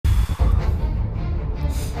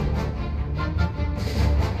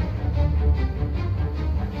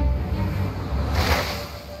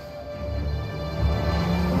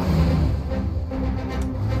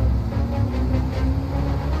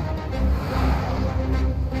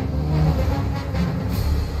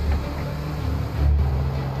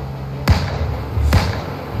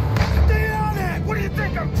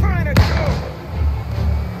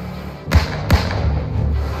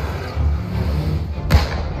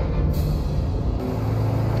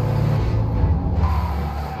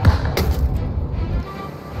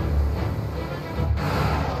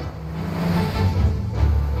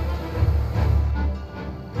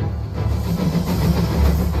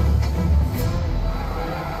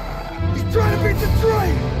beat the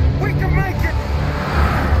train! We can make it!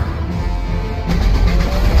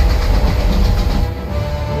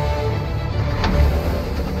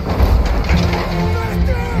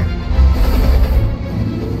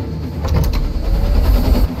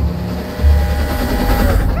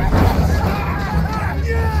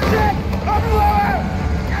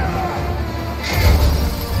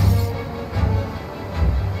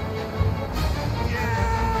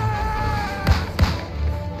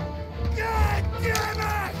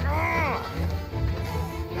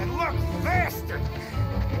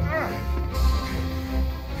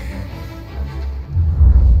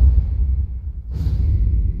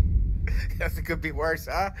 Guess it could be worse,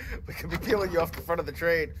 huh? We could be peeling you off the front of the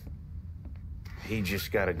train. He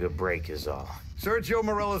just got a good break is all. Sergio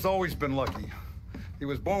Morella's always been lucky. He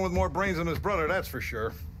was born with more brains than his brother, that's for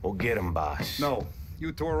sure. We'll get him, boss. No,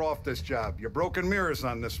 you tore off this job. You're broken mirrors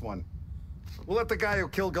on this one. We'll let the guy who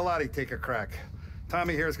killed Galati take a crack.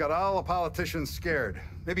 Tommy here's got all the politicians scared.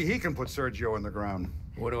 Maybe he can put Sergio in the ground.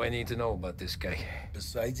 What do I need to know about this guy?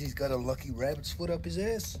 Besides, he's got a lucky rabbit's foot up his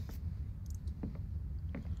ass.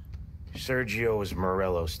 Sergio is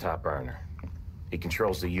Morello's top earner. He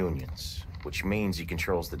controls the unions, which means he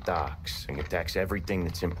controls the docks and can tax everything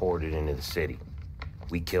that's imported into the city.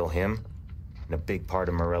 We kill him, and a big part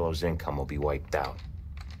of Morello's income will be wiped out.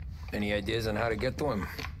 Any ideas on how to get to him?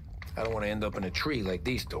 I don't want to end up in a tree like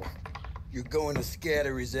these two. You're going to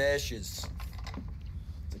scatter his ashes.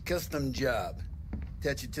 It's a custom job.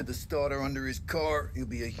 Attach it to the starter under his car. He'll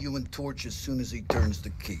be a human torch as soon as he turns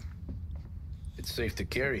the key. It's safe to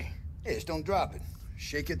carry. Yeah, just don't drop it.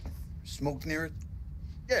 Shake it, smoke near it.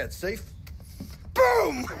 Yeah, it's safe.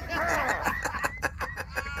 Boom!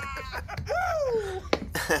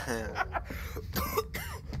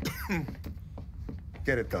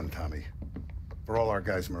 Get it done, Tommy. For all our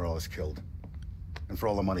guys Morella's killed. And for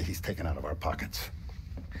all the money he's taken out of our pockets.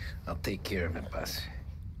 I'll take care of it, boss.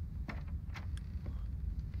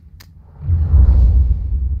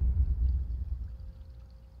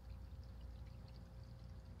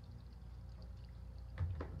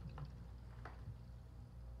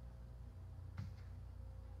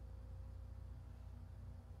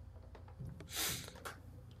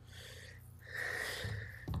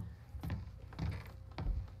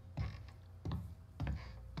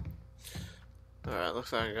 Alright,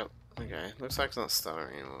 looks like I got... Okay, looks like it's not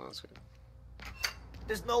stuttering anymore, that's good.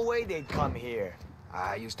 There's no way they'd come here.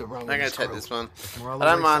 I used to run I'm with gonna his take crew. this one. If I Morello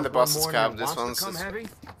don't wakes mind the up one boss's morning car, and but this wants to one's come just... heavy,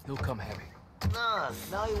 he'll come heavy. Nah,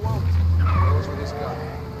 no, he won't. Goes with his guy.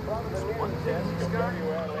 From the news desk of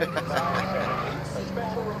WLA 570, a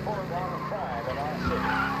special report on crime in our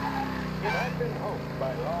city. It had been hoped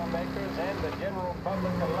by lawmakers and the general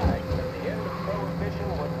public alike that the end of Prohibition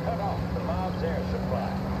would cut off the mob's air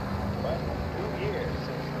supply. But 2 years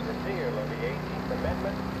since the repeal of the 18th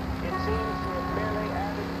Amendment, it seems to have merely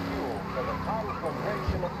added fuel to the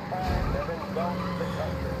conflagration of crime that engulfs the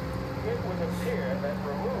country. It would appear that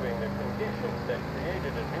removing the conditions that created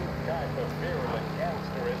a new type of virulent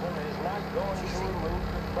gangsterism is not going to remove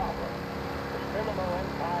the problem. The criminal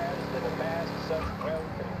empires that amassed such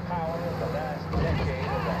wealth and power in the last decade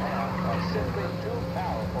and a half are simply too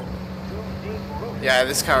powerful, too deep-rooted. Yeah,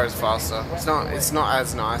 this car is faster. It's not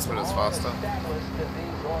as nice, but it's faster.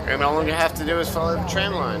 And all you have to do is follow the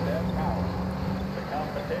tram line. The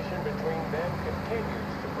competition between them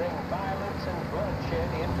continues to bring violence and bloodshed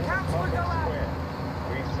into the public square.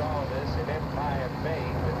 We saw this in Empire Bay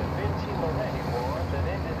with the Vinci Moretti war that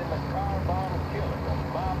ended in the car bomb killing of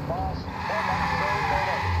mob boss Tommaso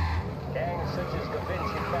Moretti. Gangs such as the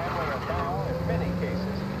Vinci family are now, in many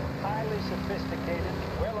cases, highly sophisticated,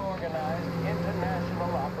 well-organized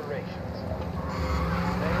international operations.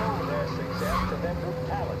 They owe their success to their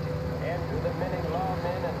brutality and to the many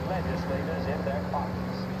lawmen and legislators in their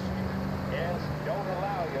pockets. Yes, don't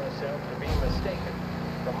allow yourself to be mistaken.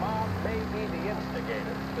 The mob may be the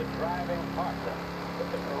instigator, the driving partner,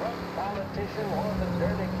 but the corrupt politician or the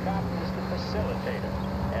dirty cop is the facilitator,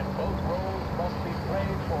 and both roles must be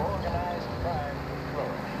played for organized crime to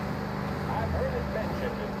flourish. I've heard it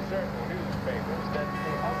mentioned in certain newspapers that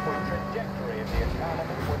the upward trajectory of the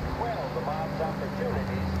economy would quell the mob's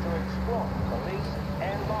opportunities to exploit police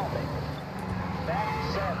and lawmakers. That,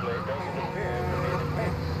 sadly, doesn't appear to be the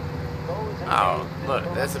case. Oh, look,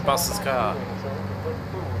 there's the boss's car.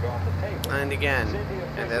 And again.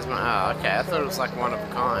 And there's my... Oh, okay, I thought it was like one of a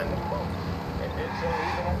kind. And did so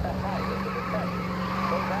even at the height of the Depression.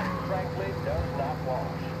 So that, frankly, does not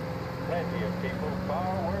wash. Plenty of people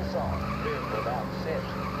far worse off live without sin.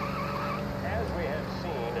 As we have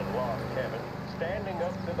seen in Lost Heaven, standing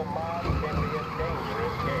up to the mob can be a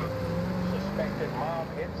dangerous game. Suspect restricted mob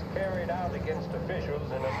hits carried out against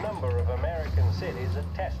officials in a number of American cities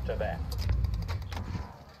attest to that.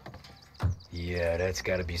 Yeah, that's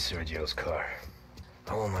gotta be Sergio's car.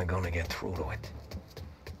 How am I gonna get through to it?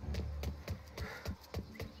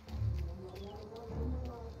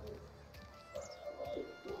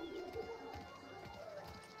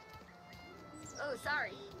 Oh,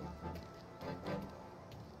 sorry.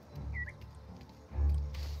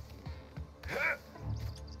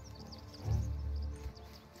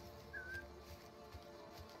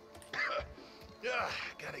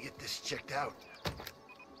 Gotta get this checked out.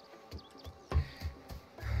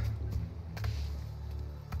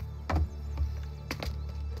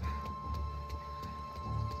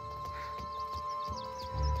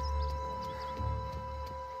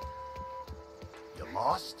 You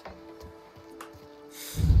lost?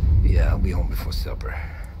 Yeah, I'll be home before supper.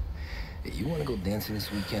 Hey, you wanna go dancing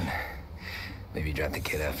this weekend? Maybe drop the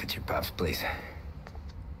kid off at your pop's place.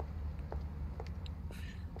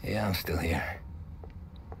 Yeah, I'm still here.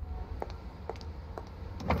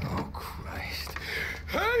 Oh, Christ.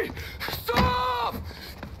 Hey! Stop!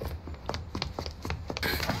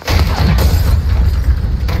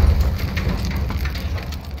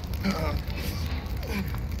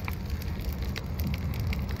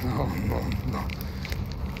 No, no, no.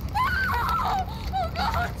 Oh,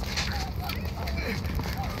 God!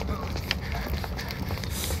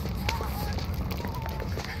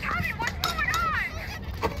 Tommy, what's going on?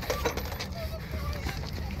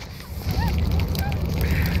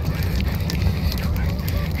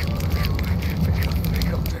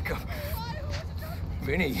 Pick up.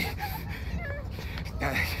 Vinny.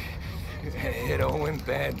 It all went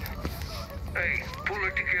bad. Hey, pull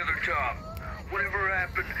it together, Tom. Whatever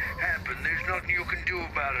happened, happened. There's nothing you can do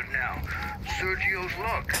about it now. Sergio's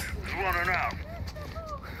luck is running out.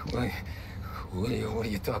 What are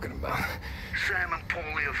you talking about? Sam and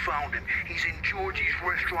Paulie have found him. He's in Georgie's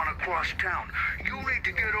restaurant across town. You need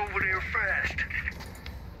to get over there fast.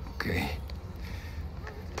 Okay.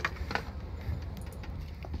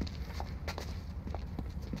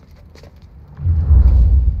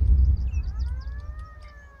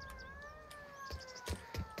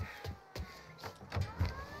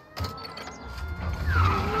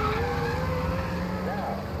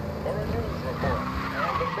 Now, for a news report.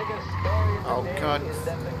 And the biggest story of the day God. is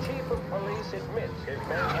that the chief of police admits his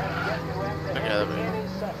men have yet to apprehend any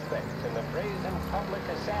suspects in the brazen public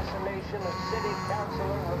assassination of city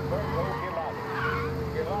councilor Roberto Gilotti.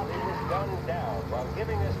 Gilotti was gunned down while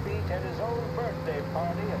giving a speech at his own birthday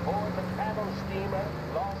party aboard the paddle steamer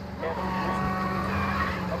Lost Heaven Creek.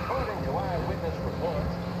 According to eyewitness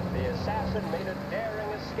reports, the assassin made a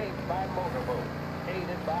daring escape by motorboat,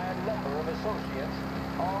 aided by a number of associates,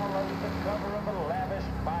 all under the cover of a lavish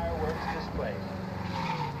fireworks display.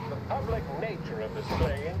 The public nature of the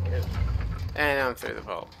slaying is... And I'm through the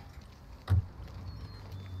vault.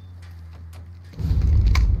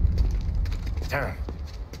 Tom,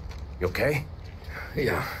 you okay?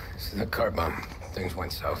 Yeah, it's the car bomb. Things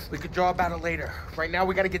went south. We could draw about it later. Right now,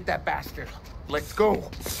 we gotta get that bastard. Let's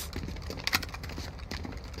go.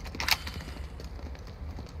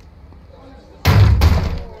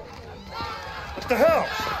 What the hell?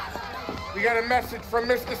 We got a message from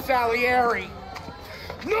Mr. Salieri.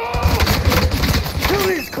 No! Kill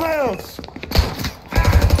these clowns!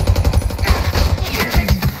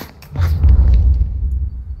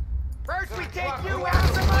 First we take you out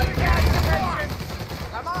of the money dimension.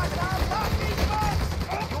 Come on, Tom, fuck these folks.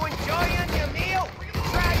 You enjoying your meal?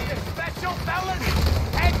 Try the special, fellas.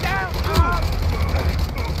 Head down, Tom.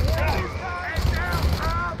 Head down,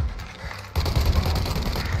 Tom.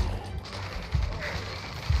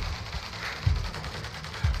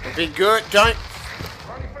 Be good, don't.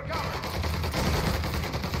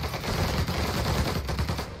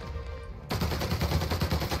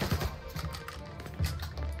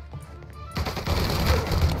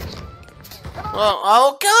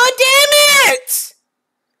 Oh, God damn it!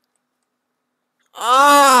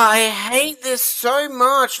 Oh, I hate this so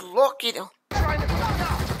much. Look it.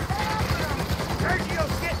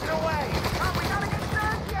 Sergio's getting away. Tom, we gotta get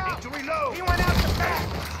Sergio. Need to reload. He went out the back.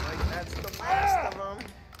 That's the last of them.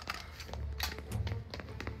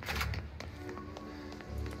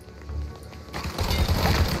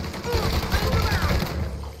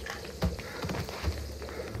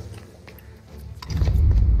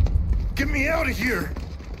 Get me out of here!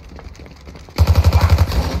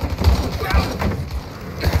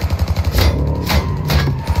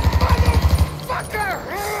 Motherfucker!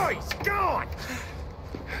 Oh, he's gone.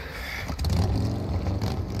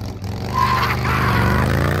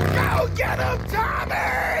 Go get him,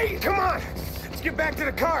 Tommy! Come on! Let's get back to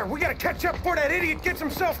the car. We gotta catch up before that idiot gets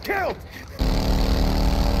himself killed!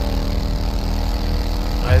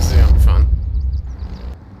 This is gonna be fun.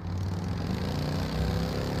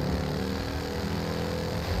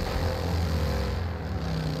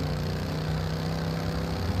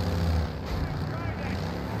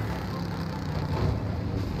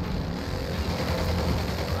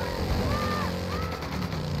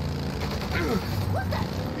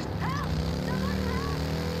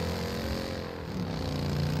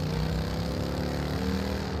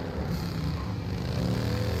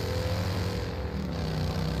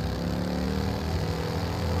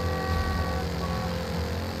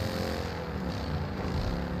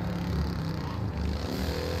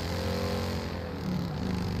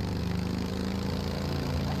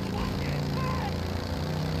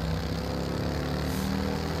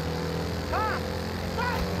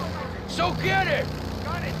 So get it!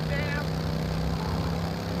 Got it, damn!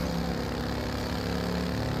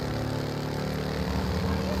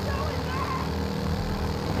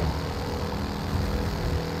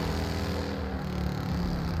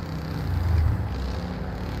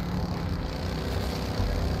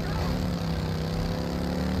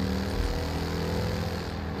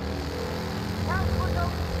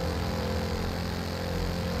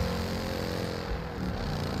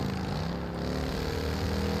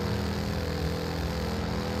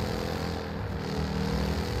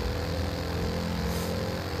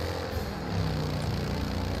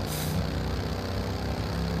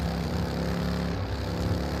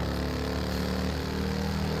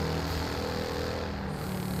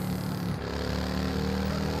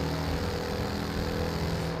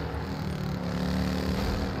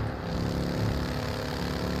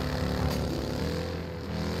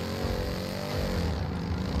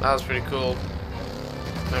 That was pretty cool.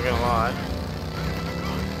 Not gonna lie.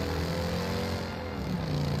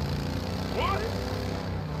 What?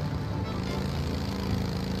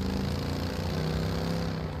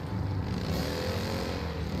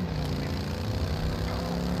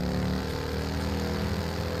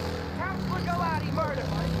 Councilor Galati murder.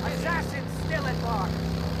 Assassin still at large.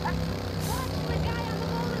 Watch the guy on the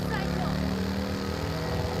motorcycle.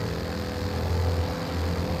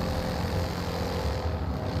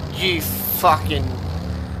 You fucking...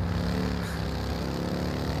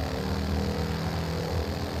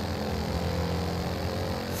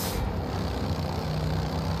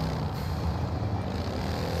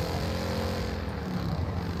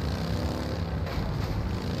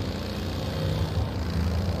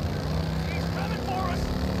 He's coming for us.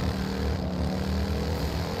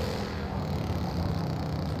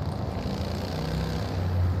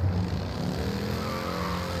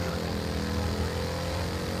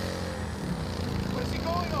 Where's he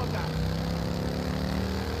going on that?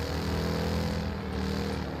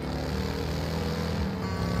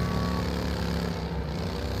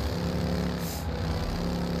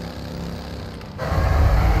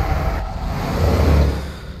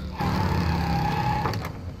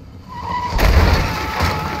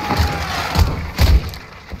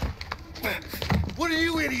 What are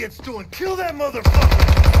you idiots doing? Kill that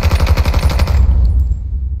motherfucker!